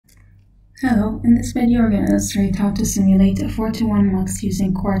Hello, in this video we're going to illustrate how to simulate a 4:1 mux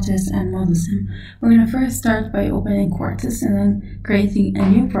using Quartus and ModelSim. We're going to first start by opening Quartus and then creating a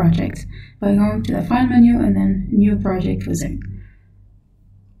new project by going to the File menu and then New Project Wizard.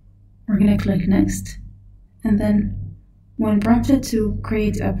 We're going to click Next, and then when prompted to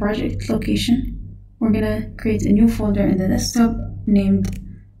create a project location, we're going to create a new folder in the desktop named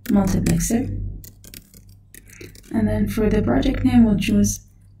Multiplexer. And then for the project name, we'll choose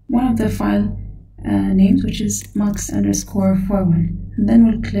one of the file names, which is mux_41, and then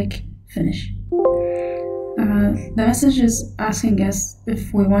we'll click Finish. The message is asking us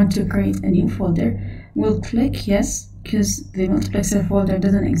if we want to create a new folder. We'll click Yes, because the multiplexer folder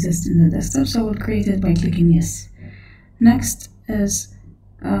doesn't exist in the desktop, so we'll create it by clicking Yes. Next is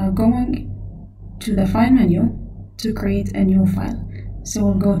going to the File menu to create a new file. So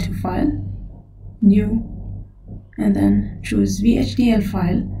we'll go to File, New, and then choose VHDL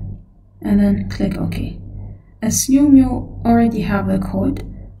file, and then click OK. Assume you already have the code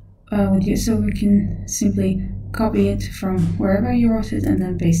with you, so we can simply copy it from wherever you wrote it and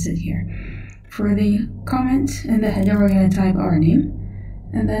then paste it here. For the comment in the header, we're going to type our name,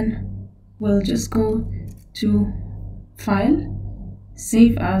 and then we'll just go to File,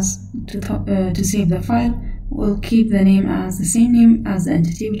 Save As. To save the file, we'll keep the name as the same name as the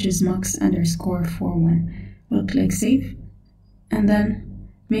entity, which is mux_41. We'll click Save, and then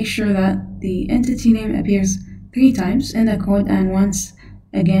make sure that the entity name appears 3 times in the code and once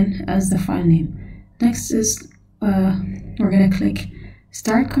again as the file name. Next is we're going to click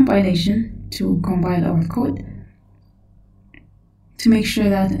Start Compilation to compile our code to make sure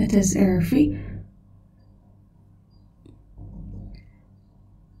that it is error-free.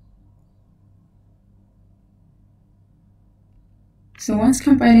 So once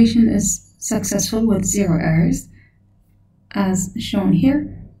compilation is successful with 0 errors, as shown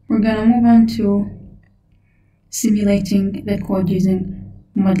here, we're going to move on to simulating the code using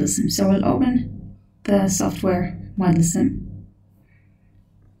ModelSim. So we'll open the software ModelSim.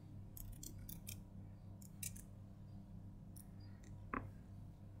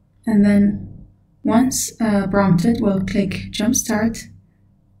 And then once prompted, we'll click Jumpstart.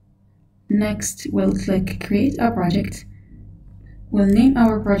 Next, we'll click Create a Project. We'll name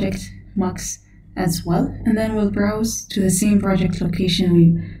our project Mux as well, and then we'll browse to the same project location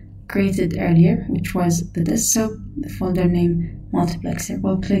we created earlier, which was the desktop, the folder name Multiplexer.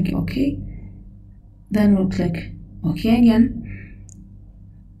 We'll click OK, then we'll click OK again.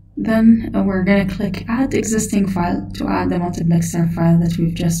 Then we're going to click Add Existing File to add the multiplexer file that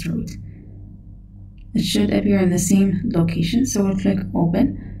we've just wrote. It should appear in the same location, so we'll click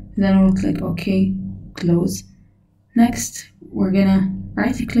Open, then we'll click OK, Close. Next, we're going to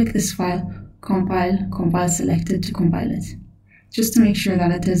right-click this file, Compile selected to compile it, just to make sure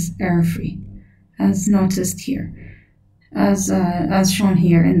that it is error-free, as noticed here, as shown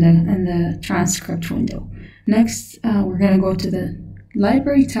here in the transcript window. Next, we're going to go to the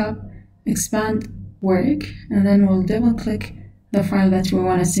Library tab, expand Work, and then we'll double-click the file that we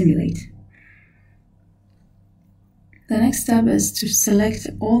want to simulate. The next step is to select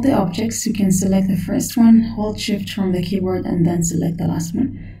all the objects. You can select the first one, hold Shift from the keyboard, and then select the last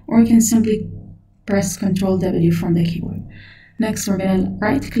one. Or you can simply press Ctrl-W from the keyboard. Next, we're going to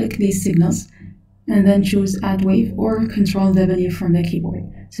right-click these signals, and then choose Add Wave or Ctrl-W from the keyboard.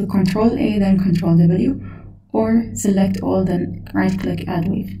 So Ctrl-A, then Ctrl-W, or select all, then right-click Add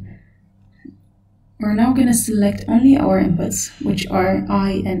Wave. We're now going to select only our inputs, which are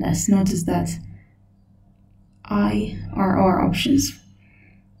I and S. Notice that I are our options,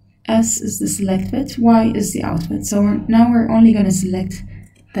 S is the select bit, Y is the output. So now we're only going to select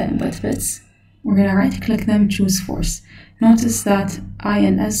the input bits. We're going to right-click them, choose Force. Notice that I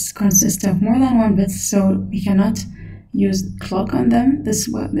and S consist of more than 1 bit, so we cannot use clock on them. This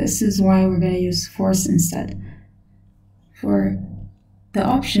is why we're going to use Force instead. For the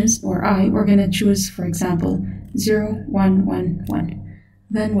options, or I, we're going to choose, for example, 0, 1, 1, 1.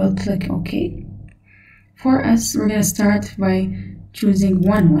 Then we'll click OK. For S, we're going to start by choosing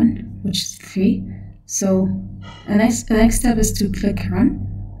 1, 1, which is 3. So the next step is to click Run,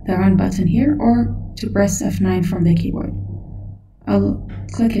 the Run button here, or to press F9 from the keyboard. I'll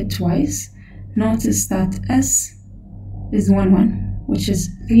click it twice. Notice that S is 1, 1, which is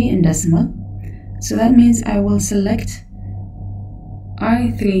 3 in decimal. So that means I will select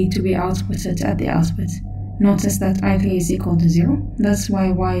I3 to be outputted at the output. Notice that I3 is equal to 0. That's why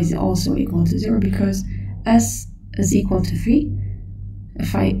Y is also equal to 0, because S is equal to 3.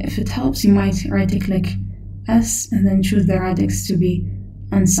 If it helps, you might right-click S and then choose the radix to be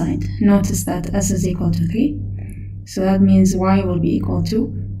unsigned. Notice that S is equal to 3, so that means Y will be equal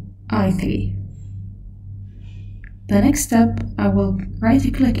to I3. The next step, I will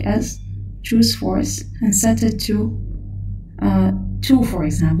right-click as, choose force, and set it to 2, for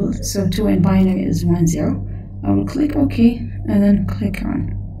example. So 2 in binary is 1, 0. I will click OK and then click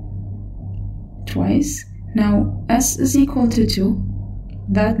Run twice. Now S is equal to 2.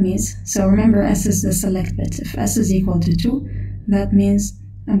 That means, so remember S is the select bit. If S is equal to 2, that means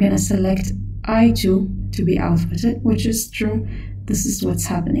I'm going to select I2 to be outputted, which is true. This is what's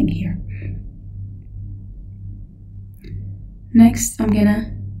happening here. Next, I'm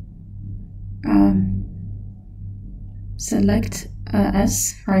gonna select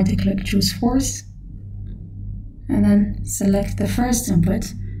S, right-click, choose force, and then select the first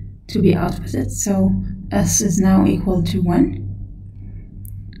input to be outputted. So S is now equal to 1.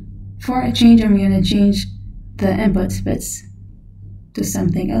 For a change, I'm gonna change the input bits to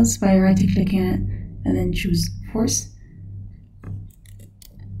something else by right-clicking it and then choose force.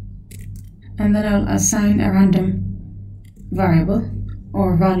 And then I'll assign a random variable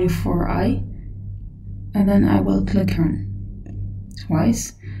or value for I, and then I will click Run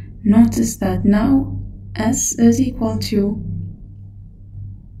twice. Notice that now S is equal to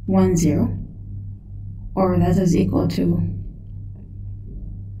 1, 0, or that is equal to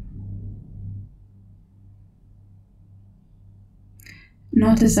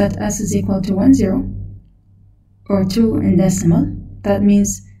notice that S is equal to 1, 0 or 2 in decimal. That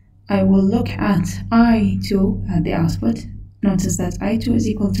means I will look at I2 at the output. Notice that I2 is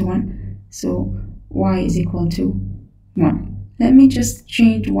equal to 1, so Y is equal to 1. Let me just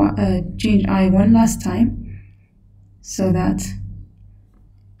change I1 last time, so that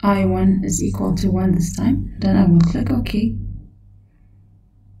I1 is equal to 1 this time. Then I will click OK,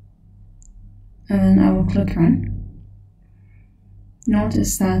 and then I will click Run.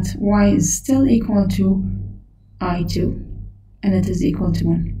 Notice that Y is still equal to I2, and it is equal to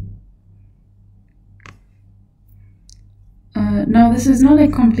 1. Now this is not a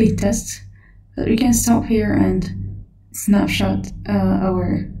complete test, but we can stop here and snapshot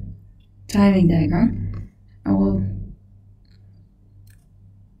our timing diagram. I will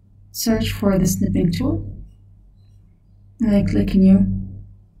search for the snipping tool, and I click New,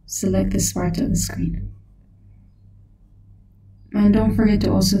 select this part of the screen. And don't forget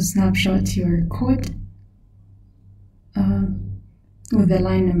to also snapshot your code with the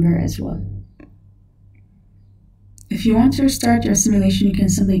line number as well. If you want to restart your simulation, you can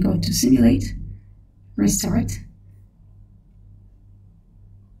simply go to Simulate, Restart,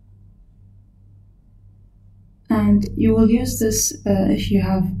 and you will use this if you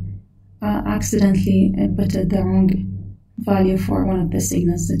have accidentally inputted the wrong value for one of the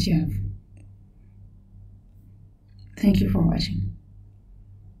signals that you have. Thank you for watching.